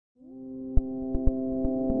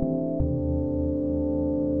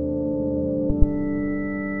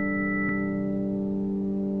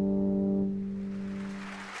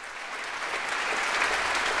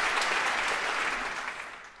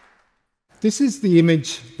This is the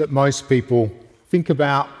image that most people think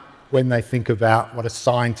about when they think about what a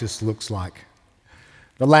scientist looks like.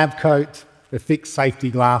 The lab coat, the thick safety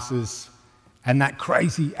glasses, and that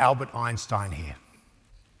crazy Albert Einstein hair.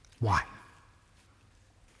 Why?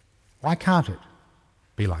 Why can't it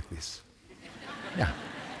be like this? Yeah.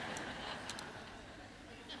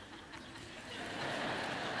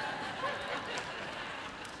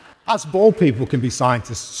 Us bald people can be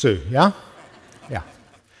scientists too, yeah? Yeah.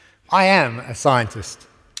 I am a scientist.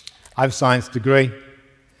 I have a science degree.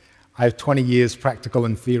 I have 20 years practical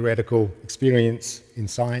and theoretical experience in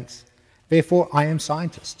science. Therefore, I am a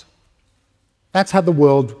scientist. That's how the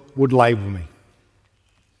world would label me.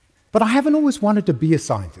 But I haven't always wanted to be a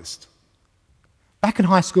scientist. Back in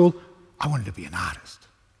high school, I wanted to be an artist.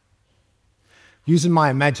 Using my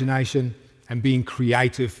imagination and being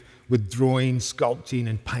creative with drawing, sculpting,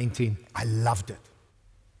 and painting, I loved it.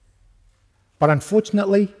 But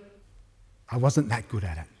unfortunately, I wasn't that good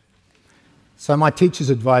at it. So my teachers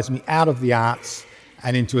advised me out of the arts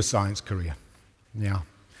and into a science career. Now,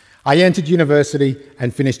 I entered university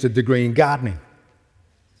and finished a degree in gardening.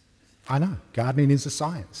 I know, gardening is a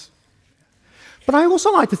science. But I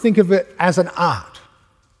also like to think of it as an art.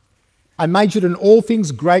 I majored in all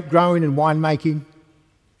things grape growing and winemaking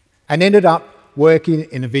and ended up working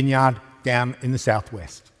in a vineyard down in the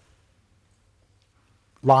southwest.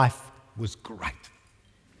 Life was great.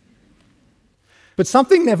 But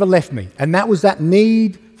something never left me, and that was that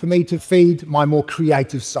need for me to feed my more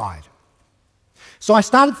creative side. So I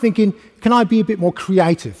started thinking, can I be a bit more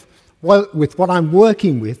creative with what I'm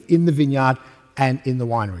working with in the vineyard and in the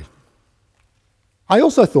winery? I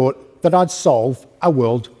also thought that I'd solve a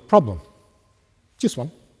world problem. Just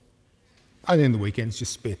one. Only in the weekends,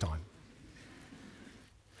 just spare time.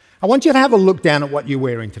 I want you to have a look down at what you're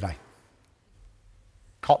wearing today.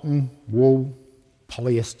 Cotton, wool,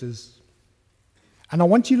 polyesters. And I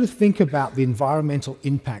want you to think about the environmental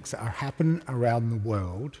impacts that are happening around the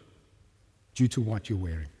world due to what you're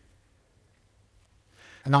wearing.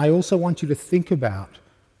 And I also want you to think about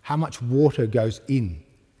how much water goes in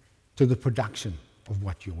to the production of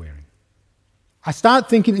what you're wearing. I start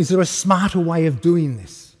thinking, is there a smarter way of doing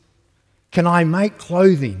this? Can I make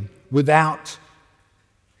clothing without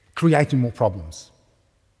creating more problems?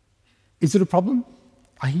 Is it a problem?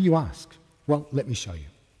 I hear you ask. Well, let me show you.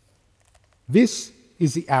 This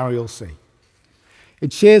is the Aral Sea.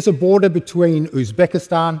 It shares a border between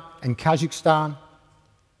Uzbekistan and Kazakhstan.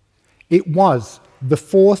 It was the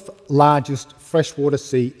fourth largest freshwater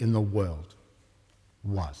sea in the world.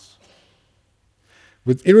 Was.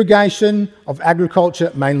 With irrigation of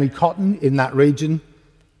agriculture, mainly cotton, in that region,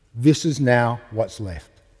 this is now what's left.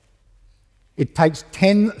 It takes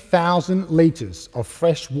 10,000 litres of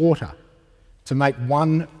fresh water to make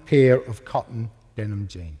one pair of cotton denim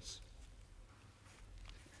jeans.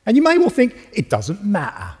 And you may well think, it doesn't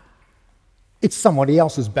matter. It's somebody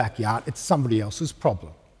else's backyard, it's somebody else's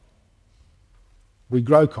problem. We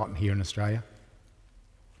grow cotton here in Australia.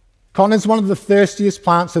 Cotton is one of the thirstiest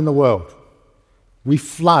plants in the world. We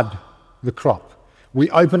flood the crop. We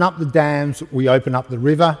open up the dams, we open up the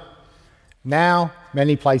river. Now,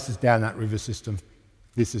 many places down that river system,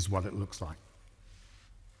 this is what it looks like.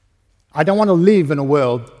 I don't want to live in a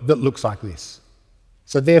world that looks like this.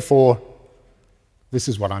 So therefore, this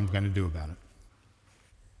is what I'm going to do about it.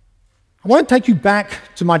 I want to take you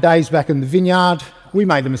back to my days back in the vineyard. We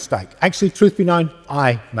made a mistake. Actually, truth be known,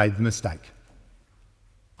 I made the mistake.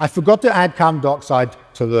 I forgot to add carbon dioxide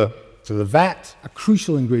to the vat, a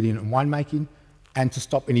crucial ingredient in winemaking, and to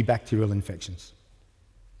stop any bacterial infections.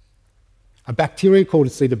 A bacteria called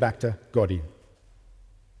Acetobacter got in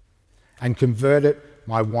and converted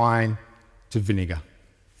my wine to vinegar.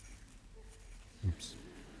 Oops.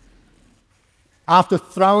 After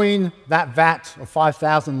throwing that vat of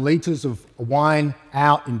 5,000 litres of wine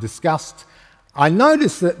out in disgust, I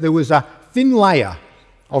noticed that there was a thin layer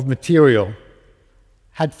of material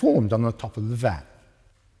had formed on the top of the vat,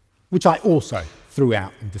 which I also threw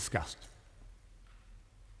out in disgust.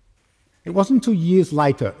 It wasn't until years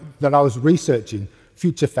later that I was researching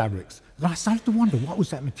future fabrics that I started to wonder, what was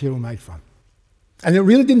that material made from? And it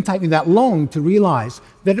really didn't take me that long to realise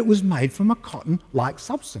that it was made from a cotton-like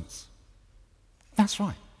substance. That's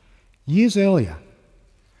right. Years earlier,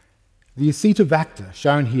 the Acetobacter,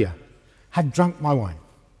 shown here, had drunk my wine,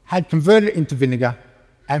 had converted it into vinegar,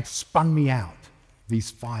 and spun me out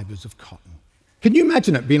these fibres of cotton. Can you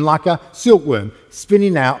imagine it being like a silkworm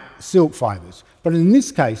spinning out silk fibres? But in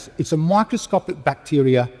this case, it's a microscopic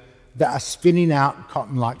bacteria that are spinning out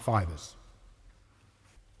cotton-like fibres.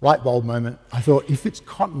 Light bulb moment. I thought, if it's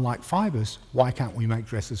cotton-like fibres, why can't we make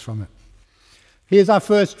dresses from it? Here's our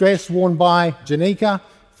first dress worn by Janika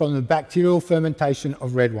from the bacterial fermentation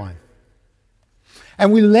of red wine.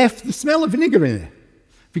 And we left the smell of vinegar in there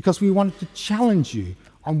because we wanted to challenge you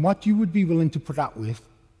on what you would be willing to put up with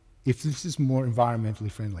if this is more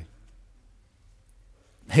environmentally friendly.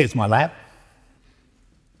 Here's my lab.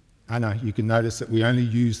 I know, you can notice that we only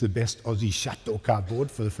use the best Aussie chateau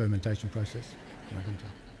cardboard for the fermentation process.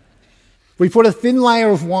 We put a thin layer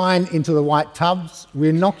of wine into the white tubs. We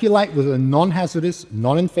inoculate with a non-hazardous,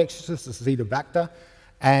 non-infectious Acetobacter,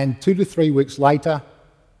 and 2 to 3 weeks later,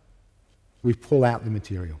 we pull out the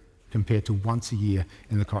material, compared to once a year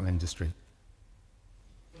in the cotton industry.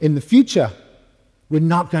 In the future, we're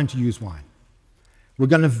not going to use wine. We're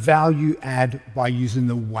going to value add by using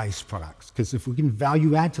the waste products, because if we can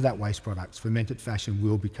value add to that waste products, fermented fashion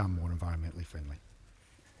will become more environmentally friendly.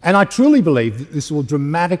 And I truly believe that this will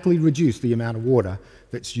dramatically reduce the amount of water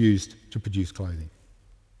that's used to produce clothing.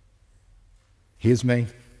 Here's me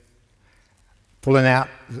pulling out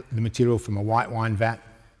the material from a white wine vat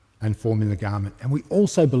and forming the garment. And we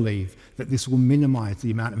also believe that this will minimise the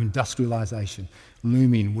amount of industrialisation,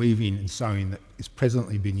 looming, weaving and sewing that is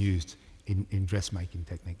presently being used in dressmaking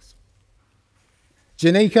techniques.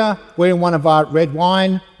 Janika wearing one of our red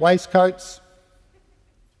wine waistcoats,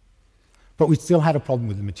 but we still had a problem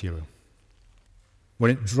with the material. When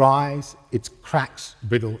it dries, it cracks,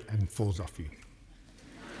 brittle and falls off you.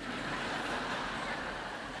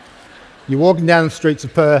 You're walking down the streets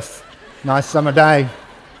of Perth, nice summer day.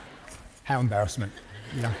 How embarrassment,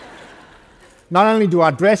 you know. Not only do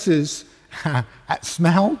our dresses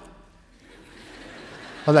smell,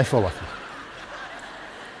 but they fall off you.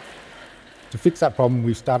 To fix that problem,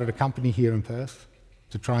 we've started a company here in Perth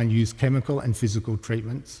to try and use chemical and physical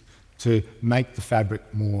treatments to make the fabric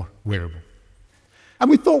more wearable. And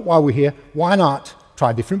we thought while we're here, why not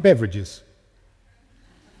try different beverages?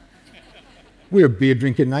 We're a beer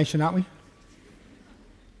drinking nation, aren't we?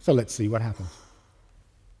 So let's see what happens.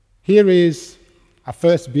 Here is our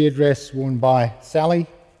first beer dress worn by Sally,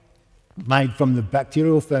 made from the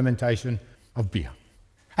bacterial fermentation of beer.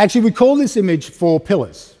 Actually, we call this image 4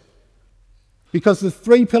 pillars because the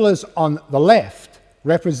 3 pillars on the left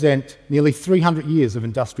represent nearly 300 years of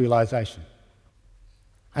industrialisation.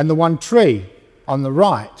 And the one tree on the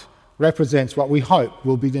right represents what we hope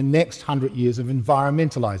will be the next 100 years of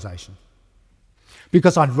environmentalisation.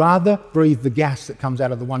 Because I'd rather breathe the gas that comes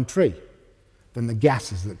out of the one tree than the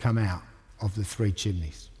gases that come out of the 3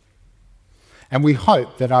 chimneys. And we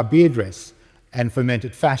hope that our beer dress and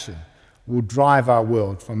fermented fashion will drive our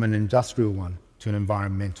world from an industrial one to an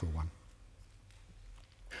environmental one.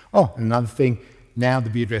 Oh, and another thing, now the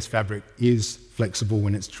beer dress fabric is flexible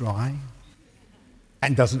when it's dry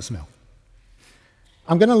and doesn't smell.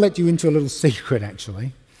 I'm going to let you into a little secret,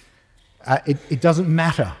 actually. It doesn't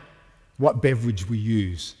matter what beverage we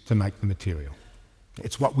use to make the material.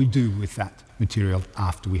 It's what we do with that material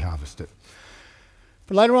after we harvest it.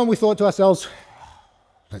 But later on we thought to ourselves,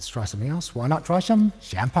 let's try something else. Why not try some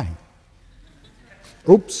champagne?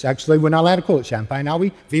 Oops, actually we're not allowed to call it champagne, are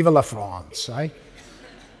we? Vive la France, eh?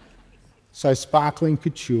 So sparkling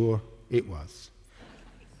couture it was.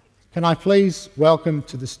 Can I please welcome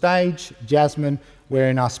to the stage Jasmine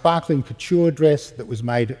wearing our sparkling couture dress that was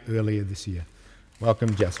made earlier this year.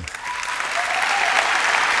 Welcome, Jasmine.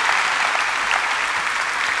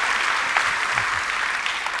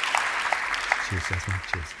 Cheers, Jasmine.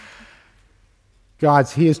 Cheers.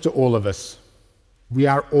 Guys, here's to all of us. We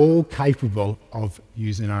are all capable of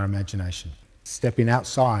using our imagination, stepping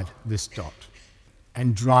outside this dot,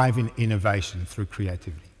 and driving innovation through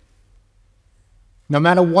creativity. No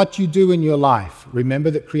matter what you do in your life, remember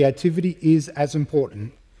that creativity is as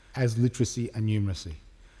important as literacy and numeracy.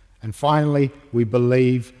 And finally, we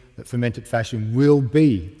believe that fermented fashion will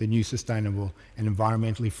be the new sustainable and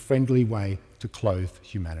environmentally friendly way to clothe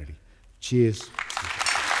humanity. Cheers.